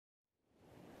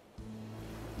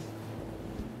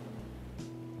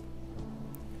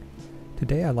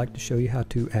Today I'd like to show you how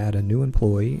to add a new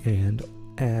employee and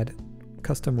add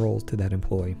custom roles to that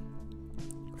employee.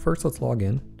 First, let's log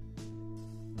in.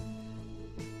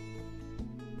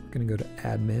 We're going to go to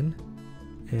Admin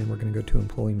and we're going to go to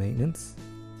Employee Maintenance.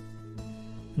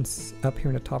 And up here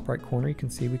in the top right corner you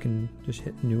can see we can just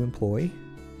hit New Employee.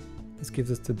 This gives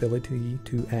us the ability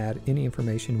to add any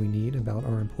information we need about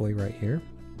our employee right here.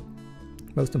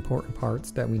 Most important parts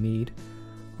that we need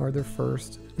are their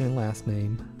first and last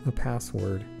name, a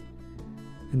password,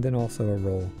 and then also a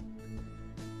role.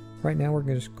 Right now we're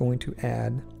just going to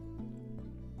add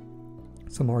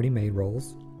some already made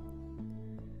roles.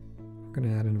 We're going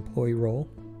to add an employee role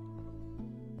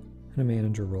and a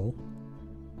manager role.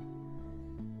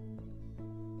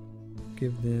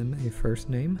 Give them a first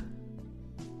name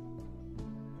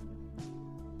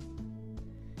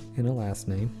and a last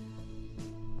name.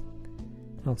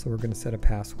 Also, we're going to set a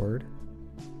password.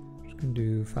 Just going to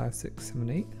do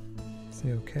 5678.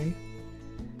 Say OK.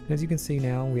 And as you can see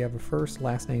now, we have a first,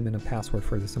 last name, and a password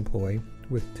for this employee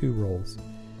with two roles.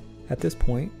 At this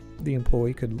point, the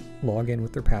employee could log in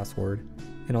with their password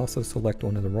and also select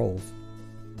one of the roles.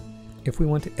 If we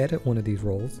want to edit one of these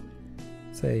roles,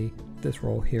 say this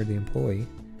role here, the employee,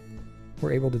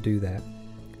 we're able to do that.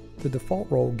 The default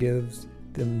role gives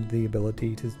them the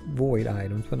ability to void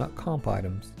items but not comp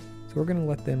items. So we're going to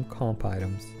let them comp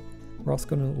items. We're also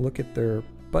going to look at their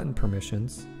button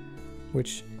permissions,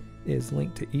 which is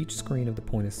linked to each screen of the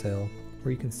point of sale,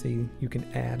 where you can see you can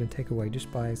add and take away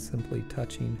just by simply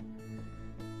touching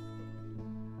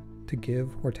to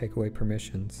give or take away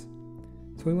permissions.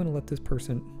 So we want to let this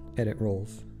person edit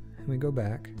roles. And we go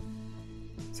back.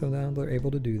 So now they're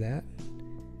able to do that.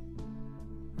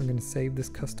 We're going to save this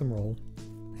custom role.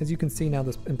 As you can see now,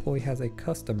 this employee has a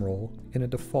custom role and a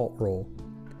default role.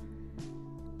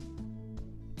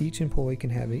 Each employee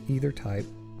can have either type.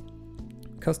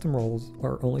 Custom roles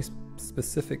are only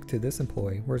specific to this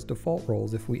employee, whereas default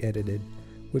roles, if we edited,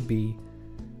 would be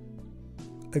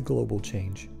a global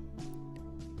change.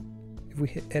 If we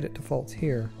hit edit defaults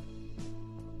here,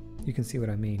 you can see what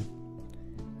I mean.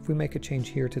 If we make a change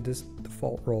here to this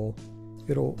default role,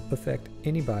 it'll affect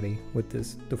anybody with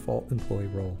this default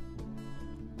employee role.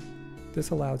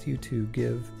 This allows you to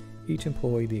give each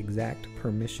employee the exact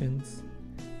permissions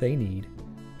they need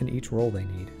and each role they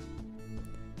need.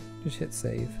 Just hit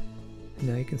save, and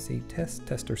now you can see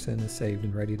Testerson is saved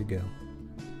and ready to go.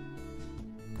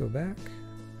 Go back,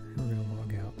 and we're going to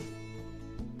log out.